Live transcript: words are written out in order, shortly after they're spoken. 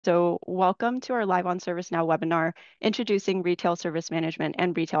So, welcome to our Live on ServiceNow webinar, Introducing Retail Service Management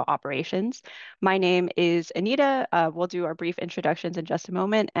and Retail Operations. My name is Anita. We'll do our brief introductions in just a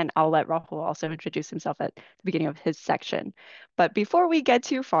moment, and I'll let Rahul also introduce himself at the beginning of his section. But before we get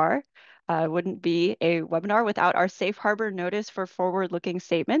too far, wouldn't be a webinar without our safe harbor notice for forward-looking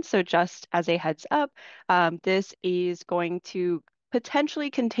statements. So just as a heads up, this is going to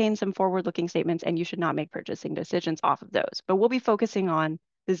potentially contain some forward-looking statements, and you should not make purchasing decisions off of those. But we'll be focusing on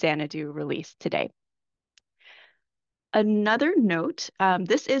the Xanadu release today. Another note,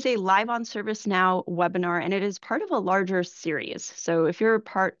 this is a live on ServiceNow webinar, and it is part of a larger series. So if you're a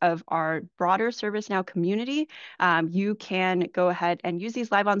part of our broader ServiceNow community, you can go ahead and use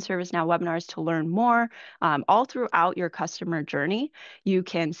these live on ServiceNow webinars to learn more all throughout your customer journey. You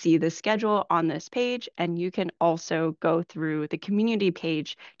can see the schedule on this page, and you can also go through the community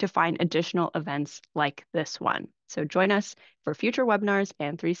page to find additional events like this one. So join us for future webinars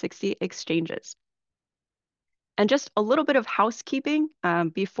and 360 exchanges. And just a little bit of housekeeping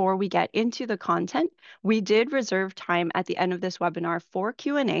before we get into the content. We did reserve time at the end of this webinar for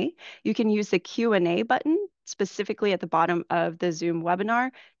Q&A. You can use the Q&A button specifically at the bottom of the Zoom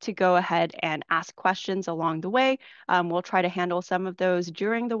webinar to go ahead and ask questions along the way. We'll try to handle some of those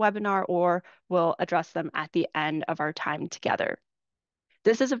during the webinar, or we'll address them at the end of our time together.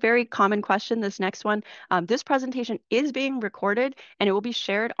 This is a very common question, this next one. This presentation is being recorded and it will be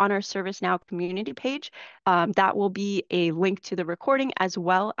shared on our ServiceNow community page. That will be a link to the recording as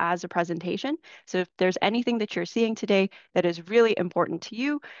well as a presentation. So if there's anything that you're seeing today that is really important to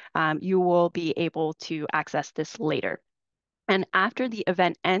you, you will be able to access this later. And after the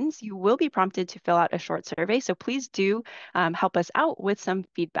event ends, you will be prompted to fill out a short survey. So please do help us out with some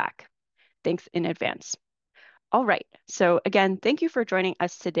feedback. Thanks in advance. All right. So again, thank you for joining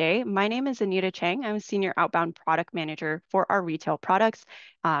us today. My name is Anita Chiang. I'm a Senior Outbound Product Manager for our retail products,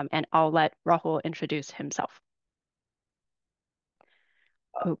 and I'll let Rahul introduce himself.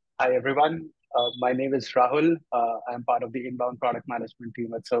 Oh, Hi, everyone. My name is Rahul. I'm part of the inbound product management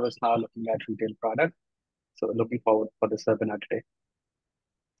team at ServiceNow looking at retail product. So looking forward for this webinar today.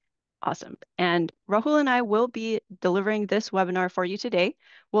 awesome. And Rahul and I will be delivering this webinar for you today.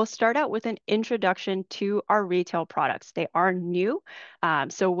 We'll start out with an introduction to our retail products. They are new,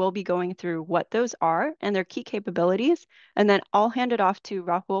 so we'll be going through what those are and their key capabilities. And then I'll hand it off to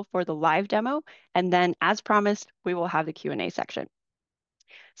Rahul for the live demo. And then, as promised, we will have the Q&A section.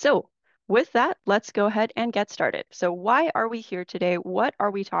 So with that, let's go ahead and get started. So why are we here today? What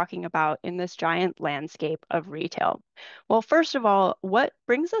are we talking about in this giant landscape of retail? Well, first of all, what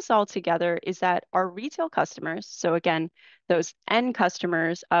brings us all together is that our retail customers, so again, those end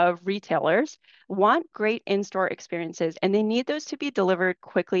customers of retailers, want great in-store experiences and they need those to be delivered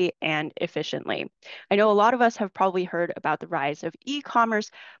quickly and efficiently. I know a lot of us have probably heard about the rise of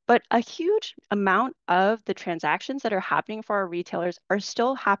e-commerce, but a huge amount of the transactions that are happening for our retailers are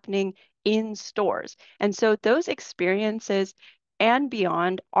still happening in stores. And so those experiences and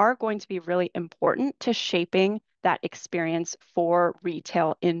beyond are going to be really important to shaping that experience for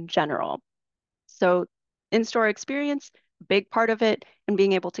retail in general. So in-store experience, big part of it, and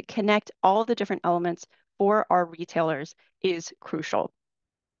being able to connect all the different elements for our retailers is crucial.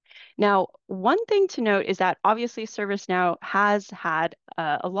 Now, one thing to note is that obviously ServiceNow has had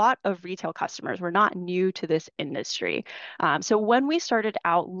a lot of retail customers. We're not new to this industry. So when we started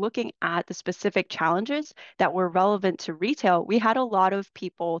out looking at the specific challenges that were relevant to retail, we had a lot of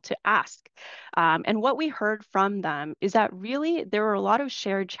people to ask. And what we heard from them is that really there were a lot of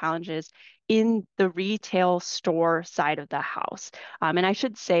shared challenges in the retail store side of the house. And I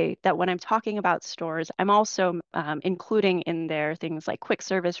should say that when I'm talking about stores, I'm also including in there things like quick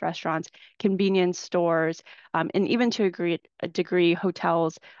service restaurants, convenience stores, and even to a degree,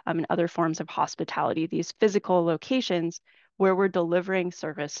 hotels and other forms of hospitality, these physical locations where we're delivering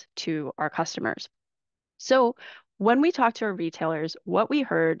service to our customers. So when we talked to our retailers, what we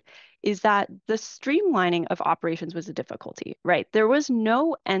heard is that the streamlining of operations was a difficulty, right? There was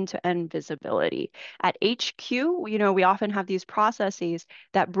no end-to-end visibility. At HQ, we often have these processes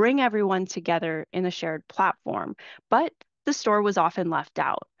that bring everyone together in a shared platform, but the store was often left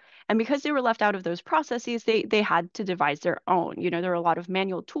out. And because they were left out of those processes, they had to devise their own. There are a lot of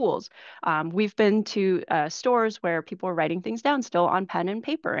manual tools. We've been to stores where people are writing things down still on pen and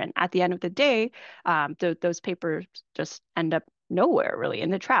paper. And at the end of the day, those papers just end up nowhere really in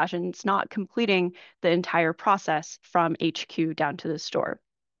the trash, and it's not completing the entire process from HQ down to the store.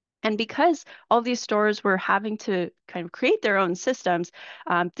 And because all these stores were having to kind of create their own systems,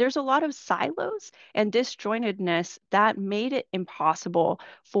 there's a lot of silos and disjointedness that made it impossible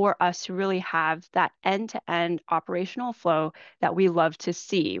for us to really have that end-to-end operational flow that we love to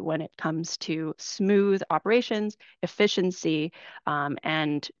see when it comes to smooth operations, efficiency,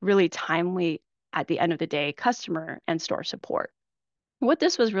 and really timely, at the end of the day, customer and store support. What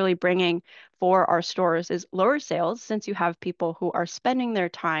this was really bringing for our stores is lower sales since you have people who are spending their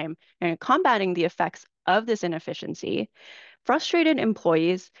time and combating the effects of this inefficiency, frustrated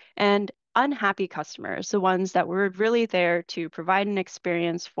employees, and unhappy customers, the ones that were really there to provide an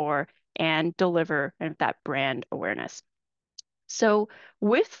experience for and deliver that brand awareness. So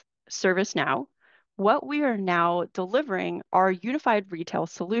with ServiceNow, what we are now delivering are unified retail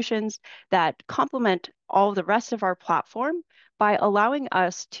solutions that complement all the rest of our platform by allowing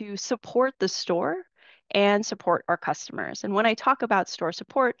us to support the store and support our customers. And when I talk about store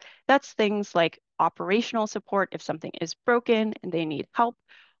support, that's things like operational support if something is broken and they need help,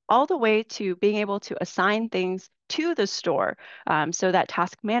 all the way to being able to assign things to the store so that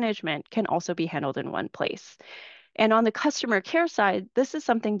task management can also be handled in one place. And on the customer care side, this is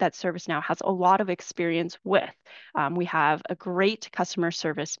something that ServiceNow has a lot of experience with. We have a great customer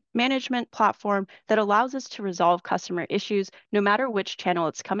service management platform that allows us to resolve customer issues no matter which channel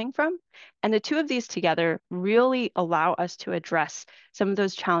it's coming from. And the two of these together really allow us to address some of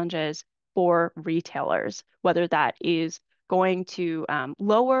those challenges for retailers, whether that is going to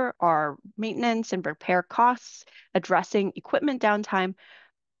lower our maintenance and repair costs, addressing equipment downtime,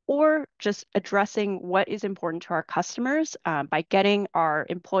 or just addressing what is important to our customers by getting our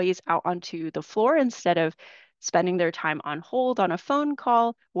employees out onto the floor instead of spending their time on hold on a phone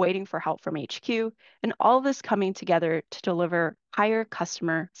call, waiting for help from HQ, and all this coming together to deliver higher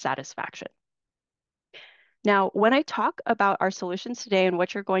customer satisfaction. Now, when I talk about our solutions today and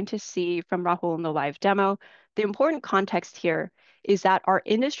what you're going to see from Rahul in the live demo, the important context here is that our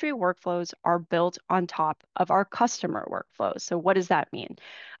industry workflows are built on top of our customer workflows. So what does that mean?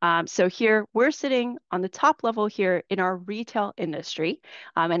 So here we're sitting on the top level here in our retail industry.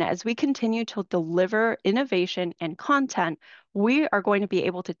 And as we continue to deliver innovation and content, we are going to be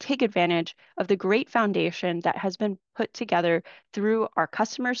able to take advantage of the great foundation that has been put together through our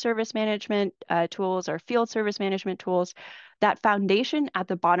customer service management tools, our field service management tools. That foundation at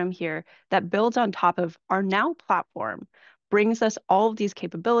the bottom here that builds on top of our Now platform brings us all of these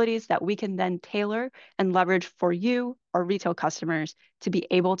capabilities that we can then tailor and leverage for you, our retail customers, to be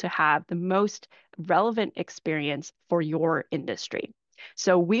able to have the most relevant experience for your industry.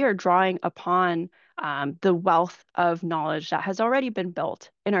 So we are drawing upon the wealth of knowledge that has already been built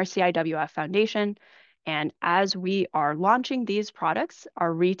in our CIWF Foundation. And as we are launching these products,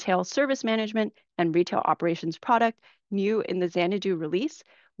 our retail service management and retail operations product, new in the Xanadu release,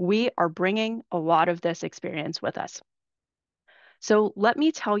 we are bringing a lot of this experience with us. So let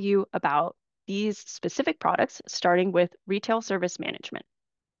me tell you about these specific products, starting with retail service management.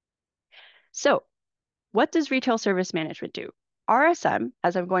 So what does retail service management do? RSM,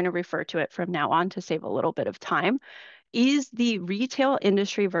 as I'm going to refer to it from now on to save a little bit of time, is the retail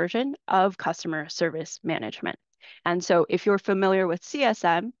industry version of customer service management. And so if you're familiar with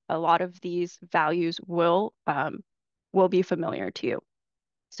CSM, a lot of these values will be familiar to you.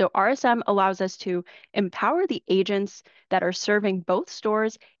 So RSM allows us to empower the agents that are serving both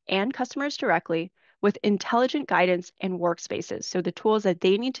stores and customers directly with intelligent guidance and workspaces. So the tools that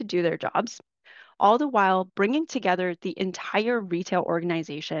they need to do their jobs, all the while bringing together the entire retail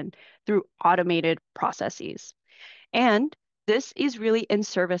organization through automated processes. And this is really in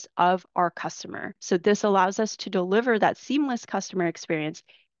service of our customer. So this allows us to deliver that seamless customer experience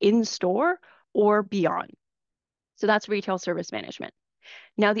in store or beyond. So that's retail service management.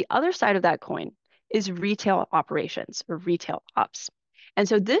 Now, the other side of that coin is retail operations or retail ops. And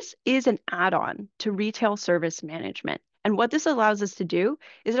so this is an add-on to retail service management. And what this allows us to do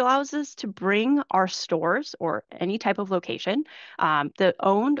is it allows us to bring our stores or any type of location, the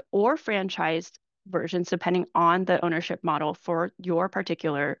owned or franchised versions, depending on the ownership model for your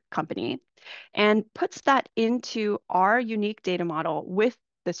particular company, and puts that into our unique data model with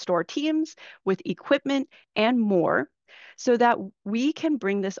the store teams, with equipment, and more, so that we can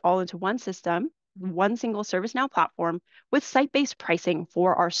bring this all into one system, one single ServiceNow platform with site-based pricing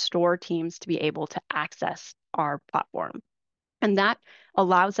for our store teams to be able to access our platform. And that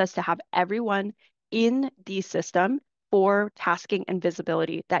allows us to have everyone in the system for tasking and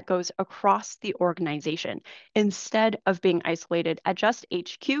visibility that goes across the organization instead of being isolated at just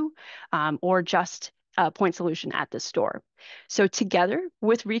HQ or just point solution at the store. So together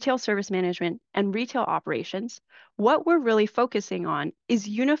with retail service management and retail operations, what we're really focusing on is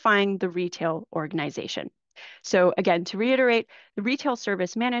unifying the retail organization. So again, to reiterate, the retail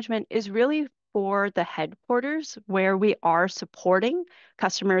service management is really for the headquarters where we are supporting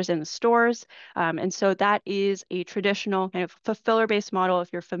customers in the stores. And so that is a traditional kind of fulfiller-based model,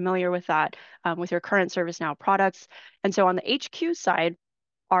 if you're familiar with that, with your current ServiceNow products. And so on the HQ side,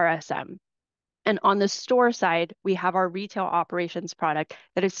 RSM. And on the store side, we have our retail operations product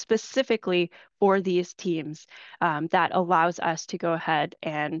that is specifically for these teams that allows us to go ahead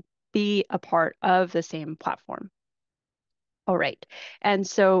and be a part of the same platform. All right. And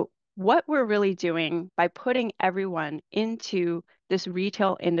so what we're really doing by putting everyone into this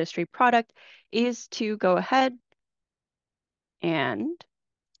retail industry product is to go ahead and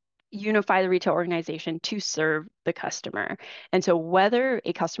unify the retail organization to serve the customer. And so whether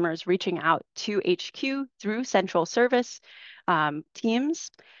a customer is reaching out to HQ through central service teams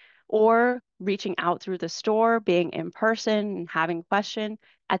or reaching out through the store, being in person and having a question,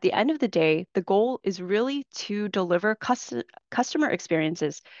 at the end of the day, the goal is really to deliver customer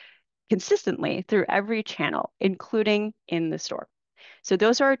experiences consistently through every channel, including in the store. So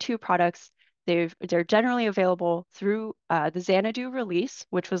those are our two products. They're generally available through the Xanadu release,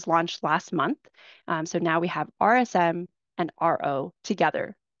 which was launched last month. So now we have RSM and RO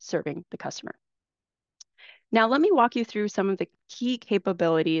together serving the customer. Now let me walk you through some of the key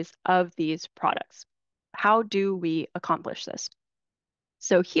capabilities of these products. How do we accomplish this?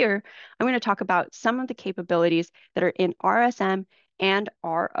 So here, I'm going to talk about some of the capabilities that are in RSM and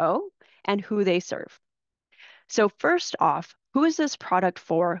RO and who they serve. So first off, who is this product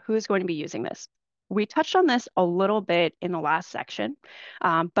for? Who is going to be using this? We touched on this a little bit in the last section,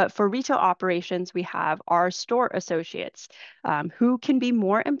 but for retail operations, we have our store associates who can be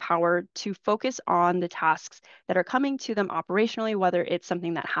more empowered to focus on the tasks that are coming to them operationally, whether it's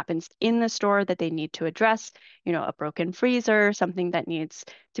something that happens in the store that they need to address, a broken freezer, something that needs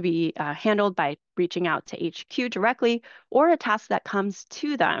to be handled by reaching out to HQ directly, or a task that comes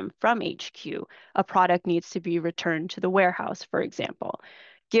to them from HQ. A product needs to be returned to the warehouse, for example.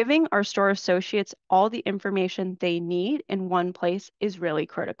 Giving our store associates all the information they need in one place is really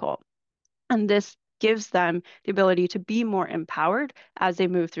critical. And this gives them the ability to be more empowered as they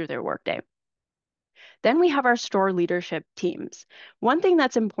move through their workday. Then we have our store leadership teams. One thing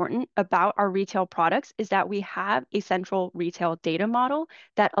that's important about our retail products is that we have a central retail data model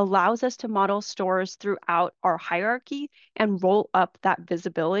that allows us to model stores throughout our hierarchy and roll up that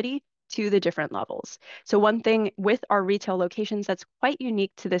visibility to the different levels. So one thing with our retail locations that's quite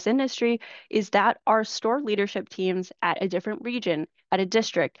unique to this industry is that our store leadership teams at a different region, at a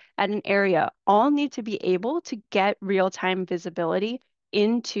district, at an area, all need to be able to get real-time visibility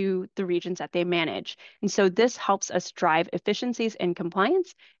into the regions that they manage. And so this helps us drive efficiencies and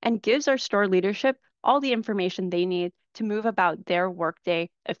compliance and gives our store leadership all the information they need to move about their workday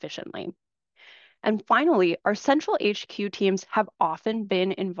efficiently. And finally, our central HQ teams have often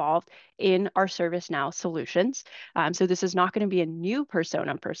been involved in our ServiceNow solutions. So this is not going to be a new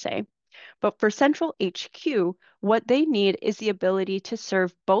persona per se. But for central HQ, what they need is the ability to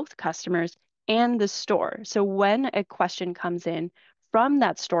serve both customers and the store. So when a question comes in from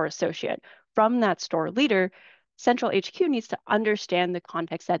that store associate, from that store leader, Central HQ needs to understand the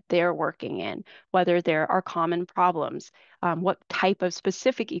context that they're working in, whether there are common problems, what type of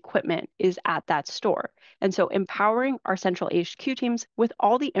specific equipment is at that store. And so empowering our Central HQ teams with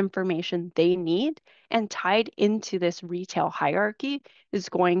all the information they need and tied into this retail hierarchy is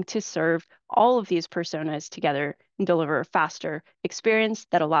going to serve all of these personas together and deliver a faster experience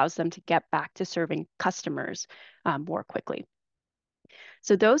that allows them to get back to serving customers more quickly.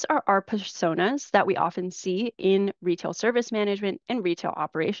 So those are our personas that we often see in retail service management and retail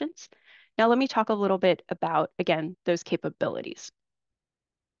operations. Now let me talk a little bit about, again, those capabilities.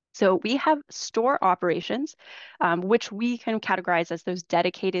 So we have store operations, which we can categorize as those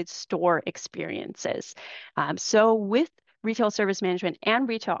dedicated store experiences. So with retail service management and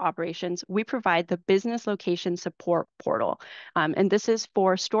retail operations, we provide the business location support portal. And this is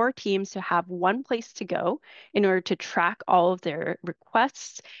for store teams to have one place to go in order to track all of their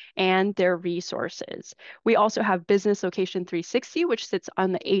requests and their resources. We also have Business Location 360, which sits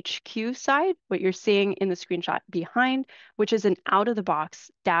on the HQ side, what you're seeing in the screenshot behind, which is an out-of-the-box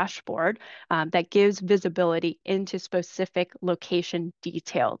dashboard that gives visibility into specific location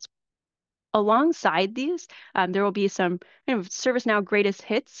details. Alongside these, there will be some kind of ServiceNow greatest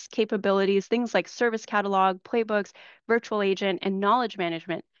hits capabilities, things like service catalog, playbooks, virtual agent, and knowledge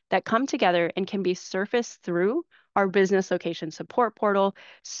management that come together and can be surfaced through our business location support portal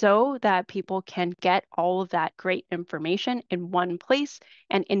so that people can get all of that great information in one place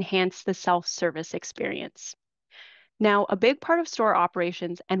and enhance the self-service experience. Now, a big part of store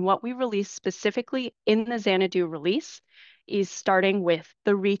operations and what we release specifically in the Xanadu release is starting with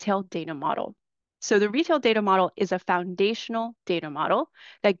the retail data model. So the retail data model is a foundational data model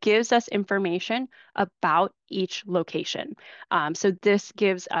that gives us information about each location. So this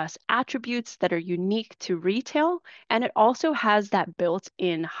gives us attributes that are unique to retail, and it also has that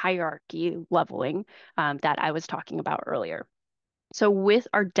built-in hierarchy leveling that I was talking about earlier. So with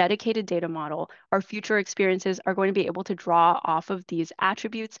our dedicated data model, our future experiences are going to be able to draw off of these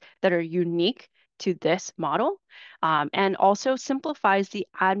attributes that are unique to this model, and also simplifies the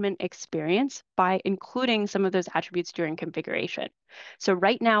admin experience by including some of those attributes during configuration. So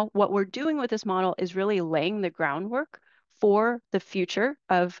right now, what we're doing with this model is really laying the groundwork for the future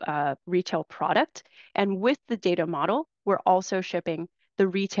of retail product. And with the data model, we're also shipping the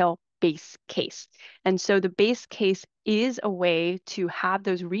retail base case. And so the base case is a way to have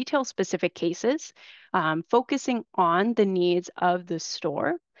those retail specific cases, focusing on the needs of the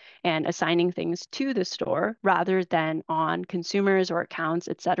store and assigning things to the store rather than on consumers or accounts,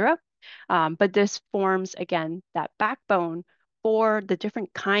 et cetera. But this forms, again, that backbone for the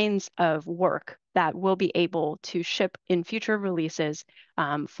different kinds of work that we'll be able to ship in future releases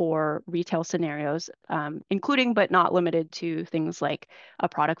for retail scenarios, including but not limited to things like a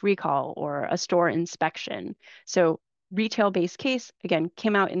product recall or a store inspection. So retail-based case, again,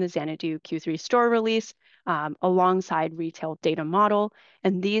 came out in the Xanadu Q3 store release alongside retail data model.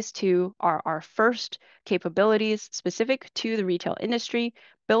 And these two are our first capabilities specific to the retail industry,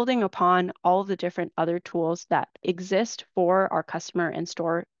 building upon all the different other tools that exist for our customer and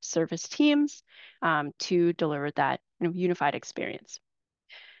store service teams to deliver that unified experience.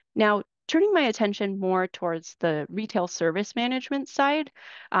 Now, turning my attention more towards the retail service management side,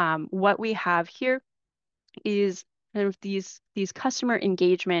 what we have here is kind of these customer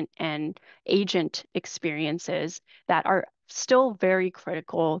engagement and agent experiences that are still very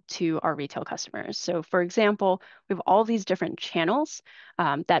critical to our retail customers. So for example, we have all these different channels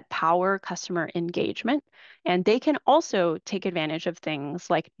that power customer engagement, and they can also take advantage of things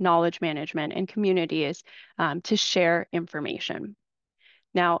like knowledge management and communities to share information.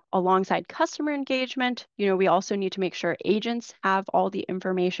 Now, alongside customer engagement, we also need to make sure agents have all the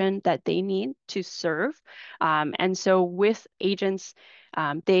information that they need to serve. And so with agents,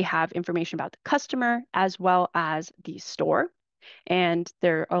 they have information about the customer as well as the store. And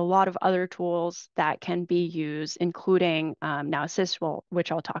there are a lot of other tools that can be used, including Now Assist,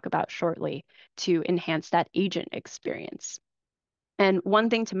 which I'll talk about shortly, to enhance that agent experience. And one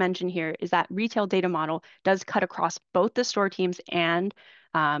thing to mention here is that retail data model does cut across both the store teams and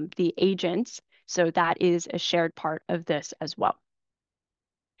the agents. So that is a shared part of this as well.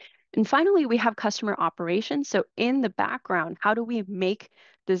 And finally, we have customer operations. So in the background, how do we make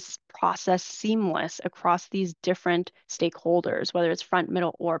this process seamless across these different stakeholders, whether it's front,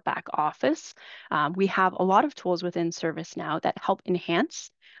 middle, or back office? We have a lot of tools within ServiceNow that help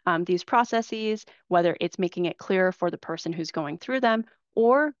enhance these processes, whether it's making it clearer for the person who's going through them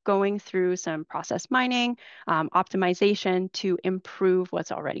or going through some process mining, optimization to improve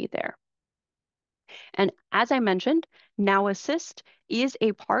what's already there. And as I mentioned, Now Assist is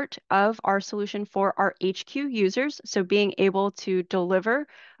a part of our solution for our HQ users. So being able to deliver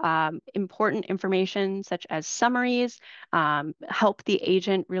important information such as summaries, help the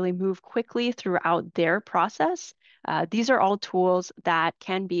agent really move quickly throughout their process. These are all tools that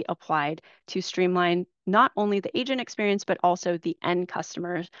can be applied to streamline not only the agent experience, but also the end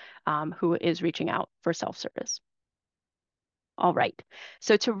customers who is reaching out for self-service. All right,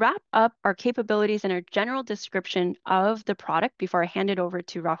 so to wrap up our capabilities and our general description of the product before I hand it over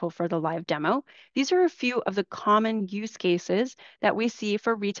to Rahul for the live demo, these are a few of the common use cases that we see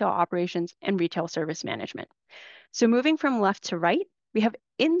for retail operations and retail service management. So moving from left to right, we have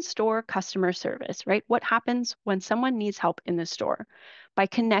in-store customer service, right? What happens when someone needs help in the store? By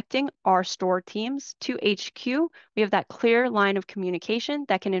connecting our store teams to HQ, we have that clear line of communication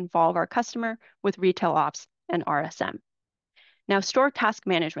that can involve our customer with retail ops and RSM. Now, store task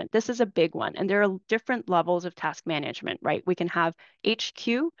management, this is a big one, and there are different levels of task management, right? We can have HQ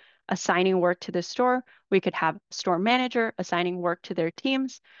assigning work to the store. We could have store manager assigning work to their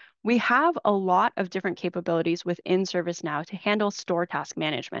teams. We have a lot of different capabilities within ServiceNow to handle store task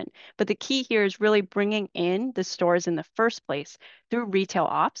management. But the key here is really bringing in the stores in the first place through retail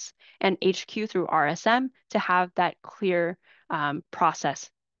ops and HQ through RSM to have that clear process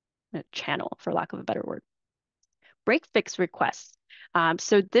channel, for lack of a better word. Break fix requests.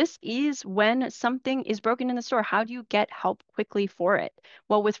 So this is when something is broken in the store. How do you get help quickly for it?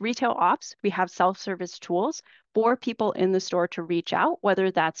 Well, with retail ops, we have self-service tools for people in the store to reach out,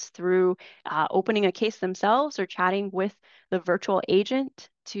 whether that's through opening a case themselves or chatting with the virtual agent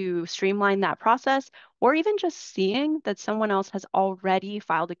to streamline that process, or even just seeing that someone else has already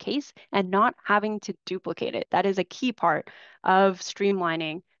filed a case and not having to duplicate it. That is a key part of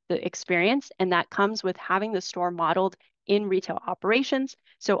streamlining the experience, and that comes with having the store modeled in retail operations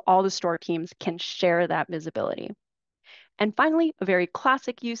so all the store teams can share that visibility. And finally, a very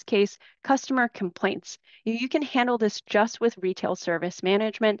classic use case, customer complaints. You can handle this just with retail service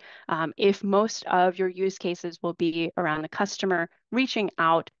management if most of your use cases will be around the customer reaching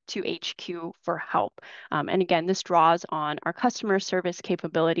out to HQ for help. And again, this draws on our customer service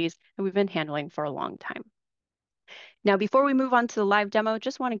capabilities that we've been handling for a long time. Now, before we move on to the live demo,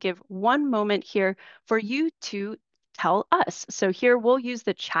 just want to give one moment here for you to tell us. So here we'll use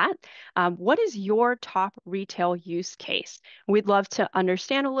the chat. What is your top retail use case? We'd love to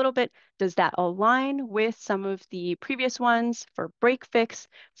understand a little bit. Does that align with some of the previous ones for break fix,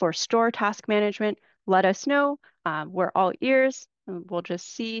 for store task management? Let us know. We're all ears. We'll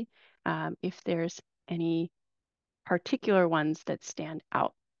just see if there's any particular ones that stand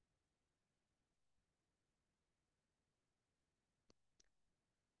out.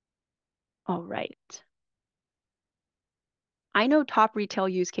 All right. I know top retail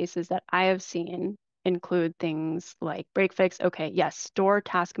use cases that I have seen include things like break fix. Okay, yes, store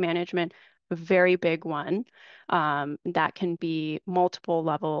task management, a very big one. That can be multiple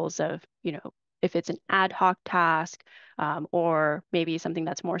levels of, if it's an ad hoc task, or maybe something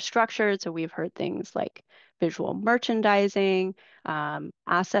that's more structured. So we've heard things like visual merchandising,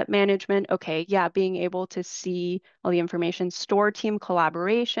 asset management. Okay, yeah, being able to see all the information, store team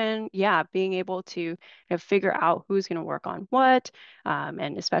collaboration. Yeah, being able to figure out who's going to work on what,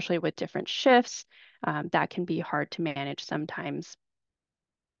 and especially with different shifts, that can be hard to manage sometimes.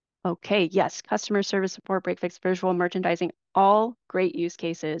 Okay, yes, customer service support, break fix, visual merchandising, all great use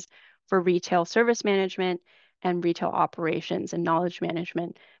cases for retail service management and retail operations, and knowledge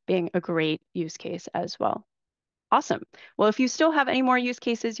management being a great use case as well. Awesome. Well, if you still have any more use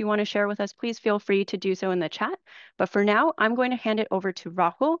cases you want to share with us, please feel free to do so in the chat. But for now, I'm going to hand it over to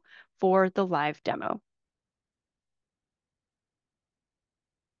Rahul for the live demo.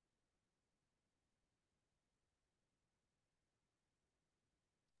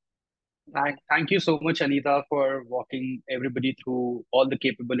 Thank you so much, Anita, for walking everybody through all the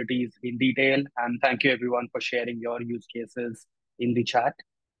capabilities in detail. And thank you, everyone, for sharing your use cases in the chat.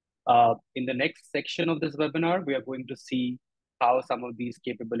 In the next section of this webinar, we are going to see how some of these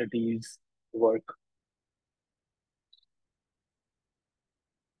capabilities work.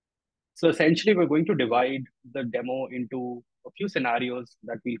 So essentially, we're going to divide the demo into a few scenarios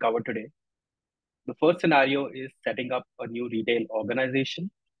that we'll cover today. The first scenario is setting up a new retail organization.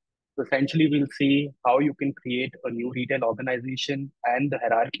 So essentially, we'll see how you can create a new retail organization and the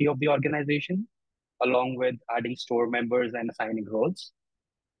hierarchy of the organization, along with adding store members and assigning roles.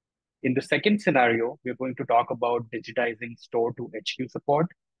 In the second scenario, we're going to talk about digitizing store to HQ support.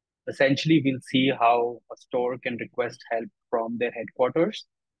 Essentially, we'll see how a store can request help from their headquarters.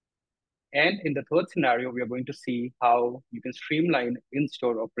 And in the third scenario, we are going to see how you can streamline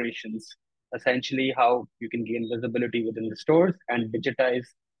in-store operations, essentially how you can gain visibility within the stores and digitize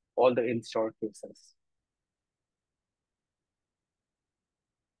all the in-store cases.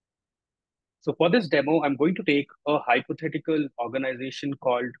 So for this demo, I'm going to take a hypothetical organization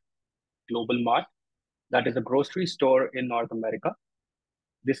called Global Mart, that is a grocery store in North America.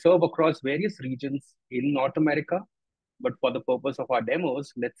 They serve across various regions in North America, but for the purpose of our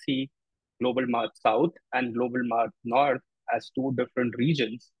demos, let's see Global Mart South and Global Mart North as two different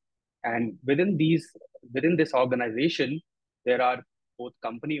regions. And within this organization, there are both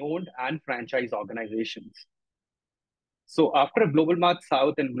company-owned and franchise organizations. So after Global Mart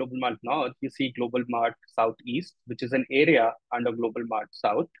South and Global Mart North, you see Global Mart Southeast, which is an area under Global Mart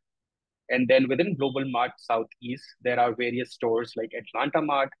South. And then within Global Mart Southeast, there are various stores like Atlanta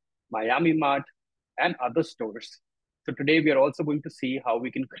Mart, Miami Mart, and other stores. So today we are also going to see how we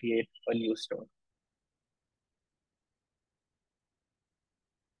can create a new store.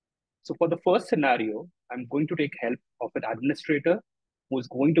 So for the first scenario, I'm going to take help of an administrator who's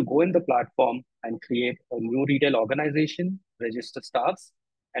going to go in the platform and create a new retail organization, register staffs,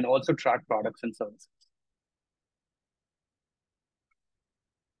 and also track products and services.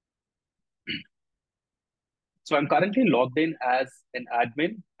 So I'm currently logged in as an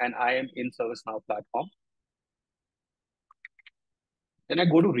admin and I am in ServiceNow platform. Then I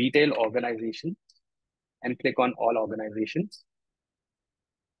go to retail organization and click on all organizations.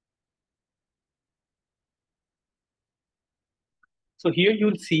 So here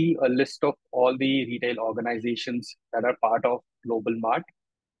you'll see a list of all the retail organizations that are part of Global Mart.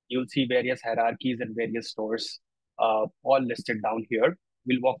 You'll see various hierarchies and various stores, all listed down here.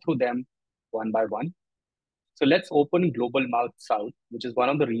 We'll walk through them one by one. So let's open Global Mart South, which is one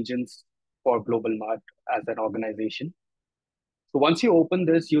of the regions for Global Mart as an organization. So once you open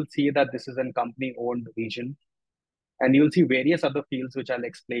this, you'll see that this is a company-owned region, and you'll see various other fields, which I'll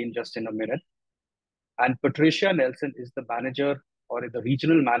explain just in a minute. And Patricia Nelson is the manager or the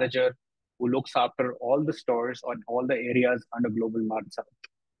regional manager who looks after all the stores on all the areas under Global Mart South.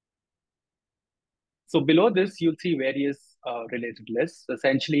 So below this, you'll see various related lists.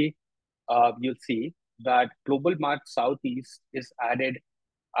 Essentially, you'll see that Global Mart Southeast is added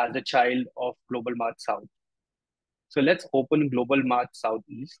as a child of Global Mart South. So let's open Global Mart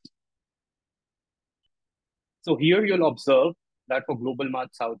Southeast. So here you'll observe that for Global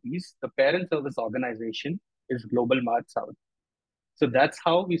Mart Southeast, the parent service organization is Global Mart South. So that's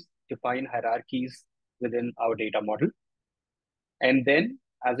how we define hierarchies within our data model. And then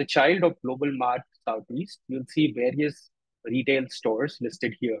as a child of Global Mart Southeast, you'll see various retail stores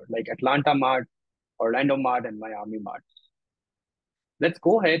listed here, like Atlanta Mart, Orlando Mart, and Miami Mart. Let's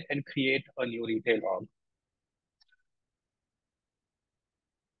go ahead and create a new retail org.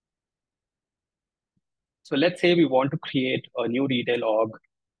 So let's say we want to create a new retail org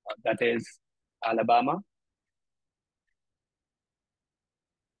that is Alabama.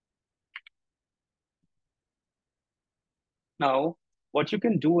 Now, what you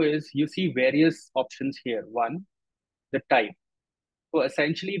can do is you see various options here. One, the type. So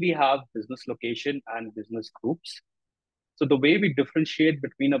essentially, we have business location and business groups. So the way we differentiate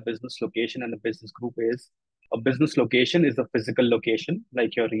between a business location and a business group is a business location is a physical location,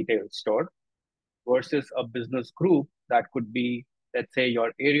 like your retail store, versus a business group that could be, let's say,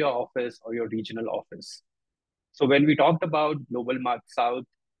 your area office or your regional office. So when we talked about Global Mart South,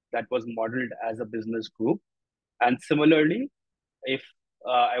 that was modeled as a business group. And similarly, if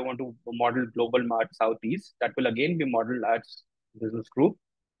I want to model Global Mart Southeast, that will again be modeled as business group,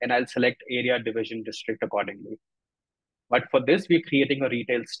 and I'll select area, division, district accordingly. But for this, we're creating a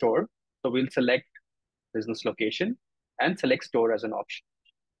retail store. So we'll select business location and select store as an option.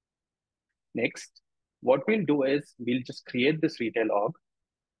 Next, what we'll do is we'll just create this retail org.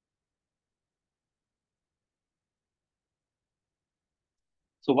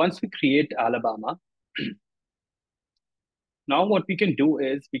 So once we create Alabama, now what we can do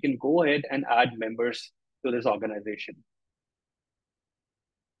is we can go ahead and add members to this organization.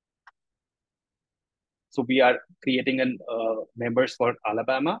 So we are creating an members for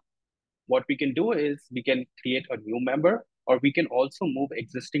Alabama. What we can do is we can create a new member, or we can also move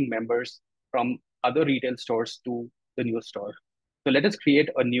existing members from other retail stores to the new store. So let us create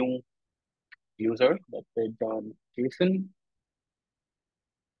a new user. Let's say Jason.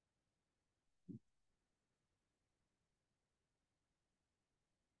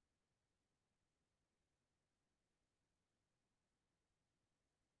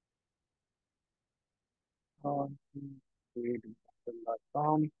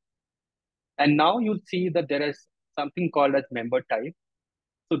 Create.com. And now you'll see that there is something called as member type.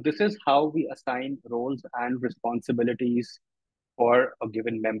 So this is how we assign roles and responsibilities for a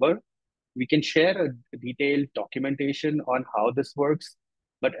given member. We can share a detailed documentation on how this works,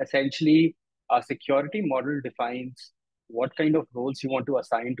 but essentially our security model defines what kind of roles you want to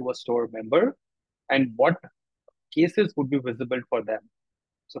assign to a store member and what cases would be visible for them.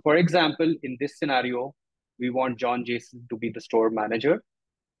 So for example, in this scenario, we want John Jason to be the store manager.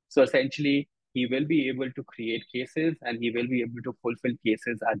 So essentially, he will be able to create cases and he will be able to fulfill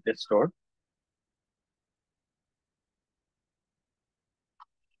cases at this store.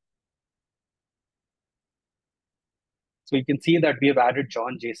 So you can see that we have added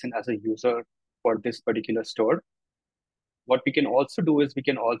John Jason as a user for this particular store. What we can also do is we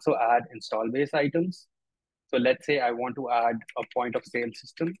can also add install base items. So let's say I want to add a point of sale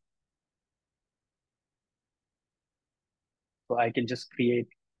system. So I can just create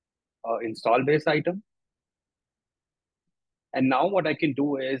an install base item. And now what I can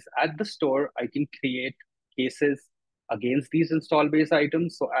do is at the store, I can create cases against these install base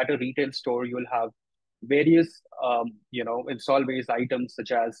items. So at a retail store, you'll have various, install base items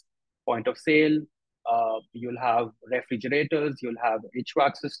such as point of sale. You'll have refrigerators, you'll have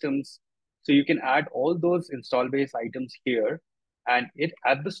HVAC systems. So you can add all those install base items here. And it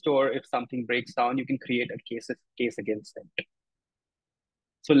at the store, if something breaks down, you can create a case against it.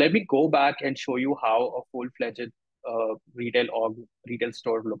 So let me go back and show you how a full-fledged retail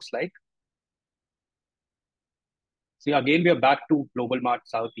store looks like. So again, we are back to Global Mart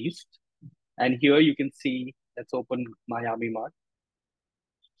Southeast. And here you can see, let's open Miami Mart.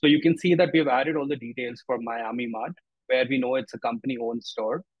 So you can see that we've added all the details for Miami Mart, where we know it's a company-owned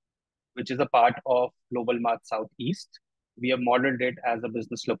store, which is a part of Global Mart Southeast. We have modeled it as a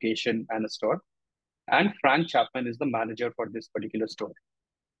business location and a store. And Frank Chapman is the manager for this particular store.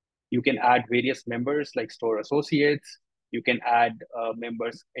 You can add various members like store associates. You can add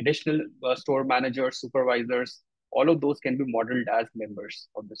members, additional store managers, supervisors. All of those can be modeled as members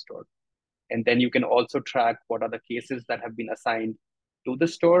of the store. And then you can also track what are the cases that have been assigned to the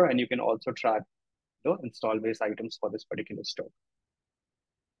store. And you can also track the install base items for this particular store.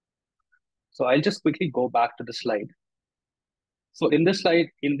 So I'll just quickly go back to the slide. So in this slide,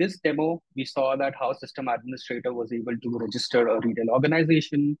 in this demo, we saw that how system administrator was able to register a retail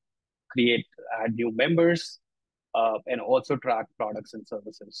organization, create, add new members, and also track products and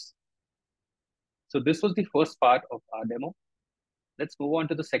services. So this was the first part of our demo. Let's move on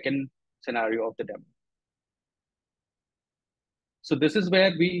to the second scenario of the demo. So this is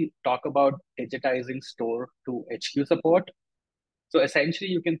where we talk about digitizing store to HQ support. So essentially,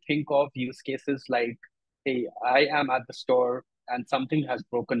 you can think of use cases like, hey, I am at the store and something has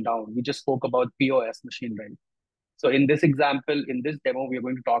broken down. We just spoke about POS machine, right? So in this example, in this demo, we are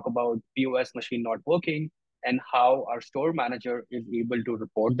going to talk about POS machine not working and how our store manager is able to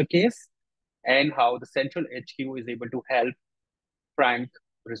report the case and how the central HQ is able to help Frank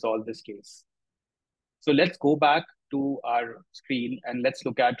resolve this case. So let's go back to our screen and let's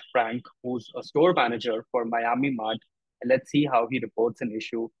look at Frank, who's a store manager for Miami Mart, and let's see how he reports an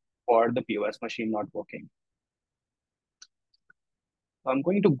issue for the POS machine not working. So I'm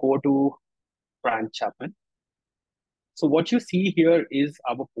going to go to Frank Chapman. So what you see here is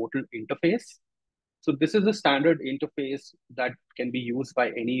our portal interface. So this is a standard interface that can be used by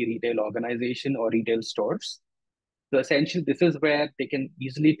any retail organization or retail stores. So essentially, this is where they can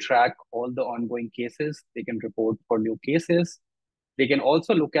easily track all the ongoing cases. They can report for new cases. They can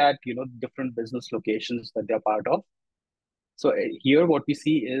also look at different business locations that they're part of. So here, what we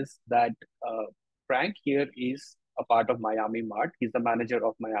see is that Frank here is a part of Miami Mart. He's the manager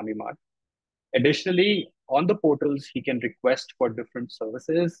of Miami Mart. Additionally, on the portals, he can request for different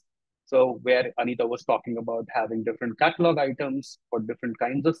services. So where Anita was talking about having different catalog items for different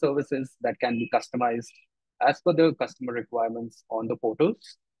kinds of services that can be customized as per the customer requirements on the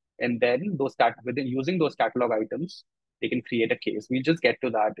portals. And then within using those catalog items, they can create a case. We'll just get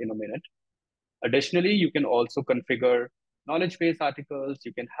to that in a minute. Additionally, you can also configure knowledge base articles.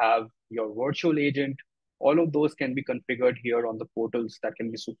 You can have your virtual agent. All of those can be configured here on the portals that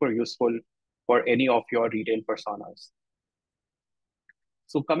can be super useful for any of your retail personas.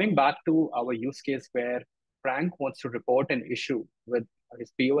 So coming back to our use case where Frank wants to report an issue with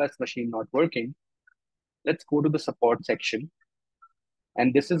his POS machine not working, let's go to the support section.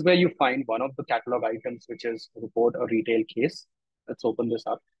 And this is where you find one of the catalog items, which is report a retail case. Let's open this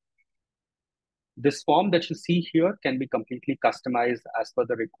up. This form that you see here can be completely customized as per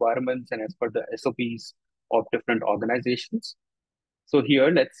the requirements and as per the SOPs of different organizations. So here,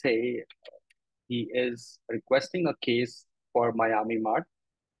 let's say he is requesting a case for Miami Mart.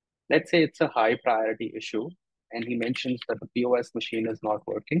 Let's say it's a high priority issue, and he mentions that the POS machine is not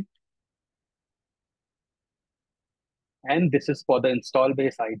working. And this is for the install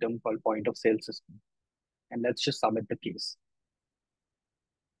base item called point of sale system. And let's just submit the case.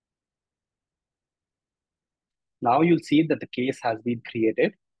 Now you'll see that the case has been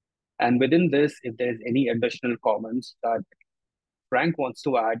created. And within this, if there's any additional comments that Frank wants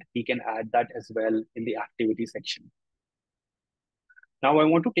to add, he can add that as well in the activity section. Now I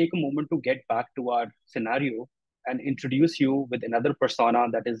want to take a moment to get back to our scenario and introduce you with another persona,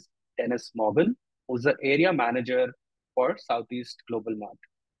 that is Dennis Morgan, who's the area manager for Southeast Global Mart.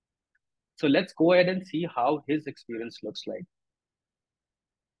 So let's go ahead and see how his experience looks like.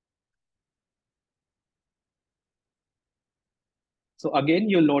 So again,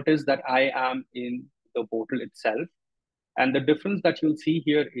 you'll notice that I am in the portal itself. And the difference that you'll see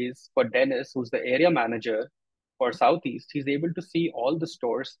here is for Dennis, who's the area manager for Southeast, he's able to see all the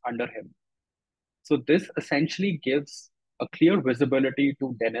stores under him. So this essentially gives a clear visibility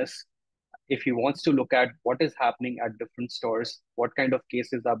to Dennis if he wants to look at what is happening at different stores, what kind of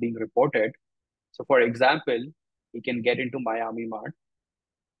cases are being reported. So for example, he can get into Miami Mart.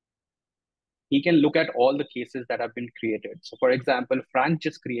 He can look at all the cases that have been created. So for example, Frank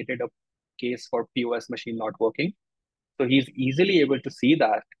just created a case for POS machine not working. So he's easily able to see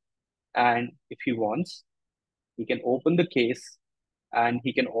that. And if he wants, he can open the case and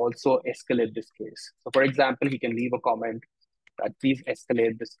he can also escalate this case. So for example, he can leave a comment that please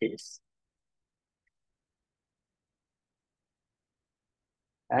escalate this case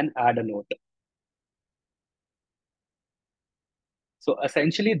and add a note. So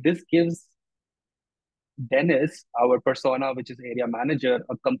essentially, this gives Dennis, our persona, which is area manager,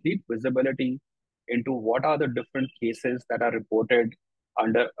 a complete visibility into what are the different cases that are reported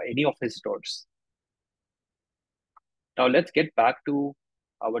under any of his stores. Now let's get back to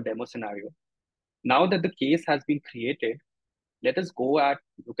our demo scenario. Now that the case has been created, let us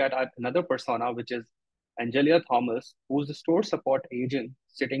look at another persona, which is Angelia Thomas, who's the store support agent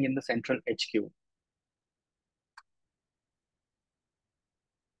sitting in the central HQ.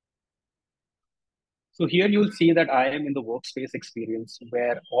 So here you'll see that I am in the workspace experience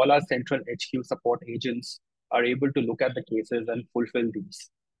where all our central HQ support agents are able to look at the cases and fulfill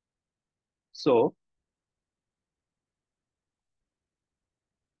these. So,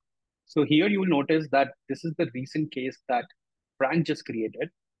 so here you'll notice that this is the recent case that Frank just created.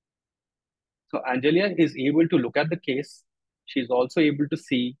 So Angelia is able to look at the case. She's also able to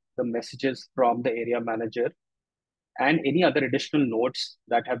see the messages from the area manager and any other additional notes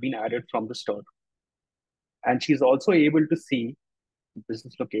that have been added from the store. And she's also able to see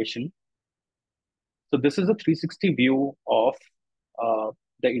business location. So this is a 360 view of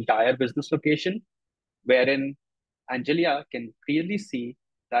the entire business location, wherein Angelia can clearly see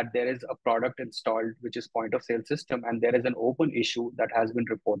that there is a product installed, which is point of sale system, and there is an open issue that has been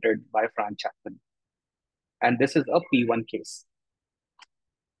reported by Frank Chapman. And this is a P1 case.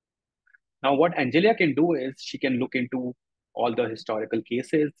 Now, what Angelia can do is she can look into all the historical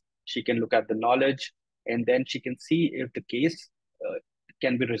cases, she can look at the knowledge, and then she can see if the case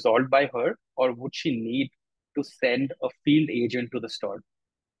can be resolved by her, or would she need to send a field agent to the store.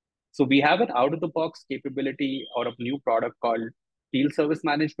 So we have an out-of-the-box capability or a new product called field service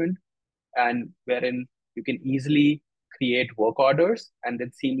management, and wherein you can easily create work orders and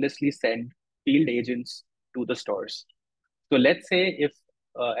then seamlessly send field agents to the stores. So let's say if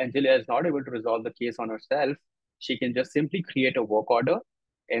Angelia is not able to resolve the case on herself, she can just simply create a work order,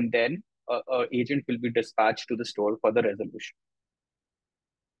 and then a agent will be dispatched to the store for the resolution.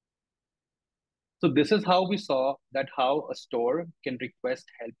 So this is how we saw that how a store can request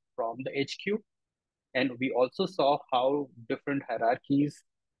help from the HQ. And we also saw how different hierarchies,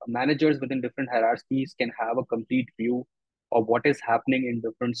 managers within different hierarchies can have a complete view of what is happening in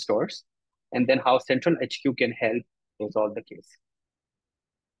different stores, and then how central HQ can help resolve the case.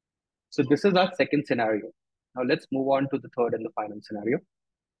 So this is our second scenario. Now let's move on to the third and the final scenario.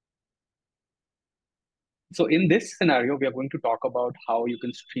 So in this scenario, we are going to talk about how you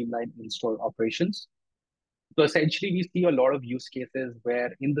can streamline in-store operations. So essentially, we see a lot of use cases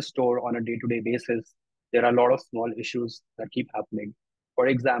where in the store on a day-to-day basis, there are a lot of small issues that keep happening. For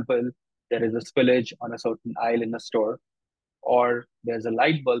example, there is a spillage on a certain aisle in a store, or there's a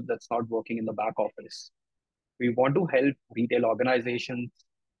light bulb that's not working in the back office. We want to help retail organizations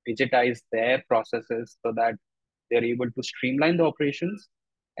digitize their processes so that they're able to streamline the operations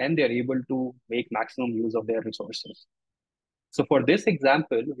and they're able to make maximum use of their resources. So for this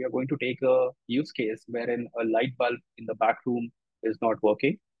example, we are going to take a use case wherein a light bulb in the back room is not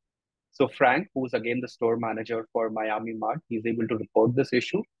working. So Frank, who's again the store manager for Miami Mart, he's able to report this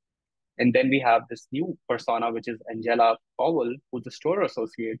issue. And then we have this new persona, which is Angela Powell, who's a store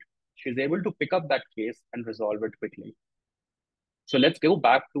associate. She's able to pick up that case and resolve it quickly. So let's go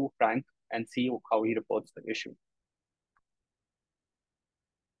back to Frank and see how he reports the issue.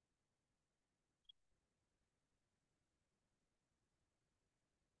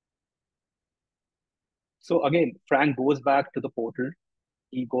 So again, Frank goes back to the portal.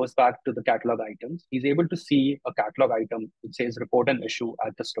 He goes back to the catalog items. He's able to see a catalog item which says report an issue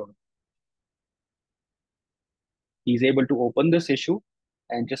at the store. He's able to open this issue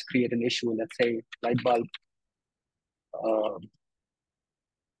and just create an issue. Let's say light bulb uh,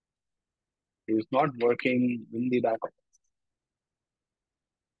 is not working in the back office.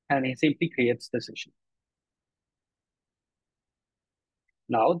 And he simply creates this issue.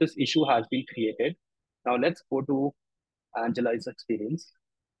 Now this issue has been created. Now let's go to Angela's experience.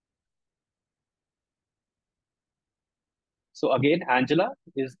 So again, Angela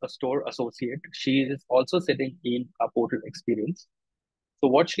is a store associate. She is also sitting in a portal experience. So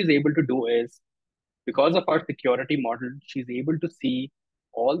what she's able to do is, because of our security model, she's able to see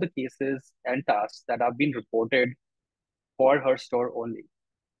all the cases and tasks that have been reported for her store only.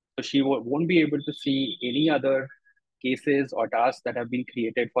 So she won't be able to see any other cases or tasks that have been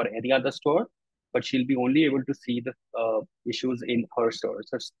created for any other store, but she'll be only able to see the issues in her store.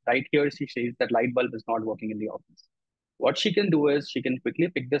 So right here, she says that light bulb is not working in the office. What she can do is she can quickly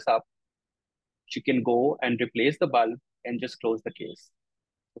pick this up. She can go and replace the bulb and just close the case.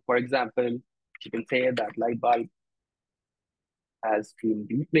 So for example, she can say that light bulb has been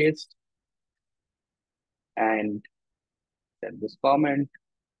replaced and then this comment,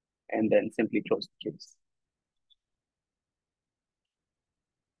 and then simply close the case.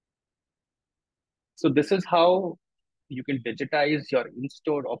 So this is how you can digitize your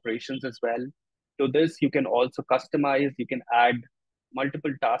in-store operations as well. To this, you can also customize, you can add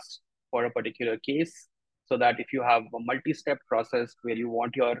multiple tasks for a particular case, so that if you have a multi-step process where you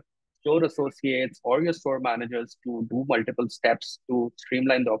want your store associates or your store managers to do multiple steps to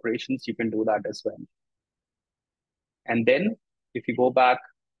streamline the operations, you can do that as well. And then if you go back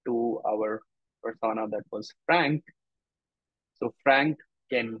to our persona that was Frank, so Frank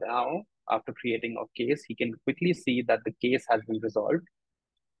can now, after creating a case, he can quickly see that the case has been resolved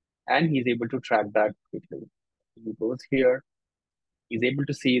and he's able to track that quickly. He goes here, he's able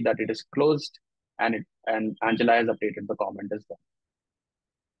to see that it is closed, and Angela has updated the comment as well.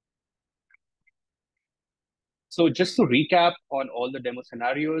 So just to recap on all the demo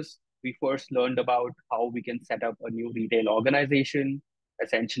scenarios, we first learned about how we can set up a new retail organization,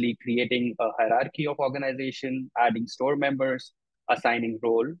 essentially creating a hierarchy of organization, adding store members, assigning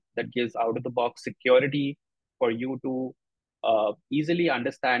role that gives out of the box security for you to easily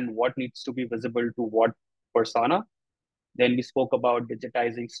understand what needs to be visible to what persona. Then we spoke about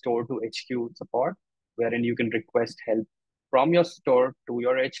digitizing store to HQ support, wherein you can request help from your store to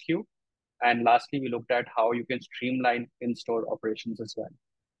your HQ. And lastly, we looked at how you can streamline in-store operations as well.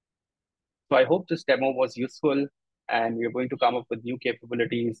 So I hope this demo was useful, and we're going to come up with new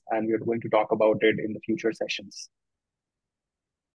capabilities and we're going to talk about it in the future sessions.